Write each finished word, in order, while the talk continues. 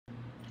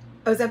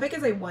Ozempic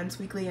is a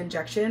once-weekly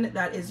injection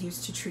that is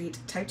used to treat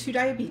type 2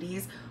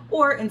 diabetes,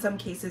 or in some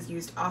cases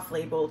used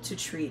off-label to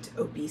treat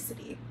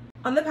obesity.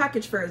 On the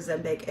package for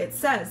Ozempic, it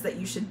says that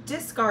you should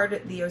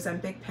discard the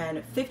Ozempic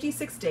pen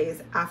 56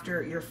 days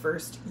after your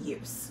first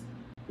use.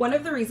 One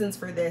of the reasons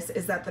for this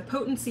is that the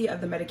potency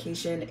of the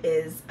medication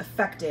is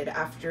affected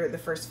after the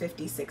first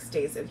 56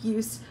 days of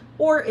use,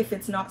 or if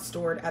it's not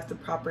stored at the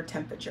proper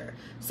temperature.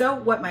 So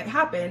what might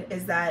happen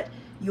is that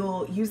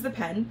you'll use the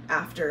pen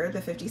after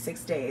the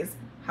 56 days.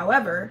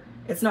 However,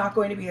 it's not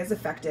going to be as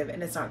effective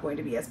and it's not going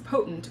to be as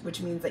potent,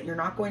 which means that you're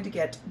not going to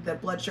get the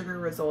blood sugar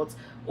results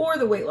or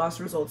the weight loss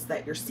results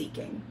that you're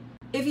seeking.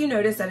 If you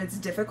notice that it's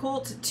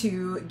difficult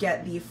to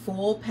get the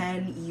full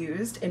pen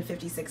used in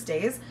 56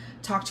 days,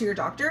 talk to your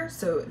doctor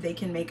so they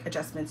can make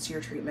adjustments to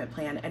your treatment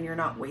plan and you're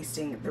not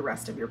wasting the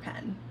rest of your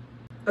pen.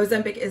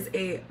 Ozempic is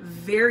a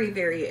very,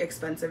 very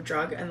expensive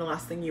drug, and the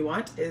last thing you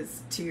want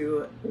is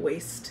to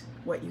waste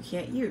what you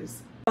can't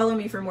use. Follow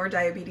me for more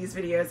diabetes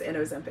videos and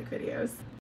Ozempic videos.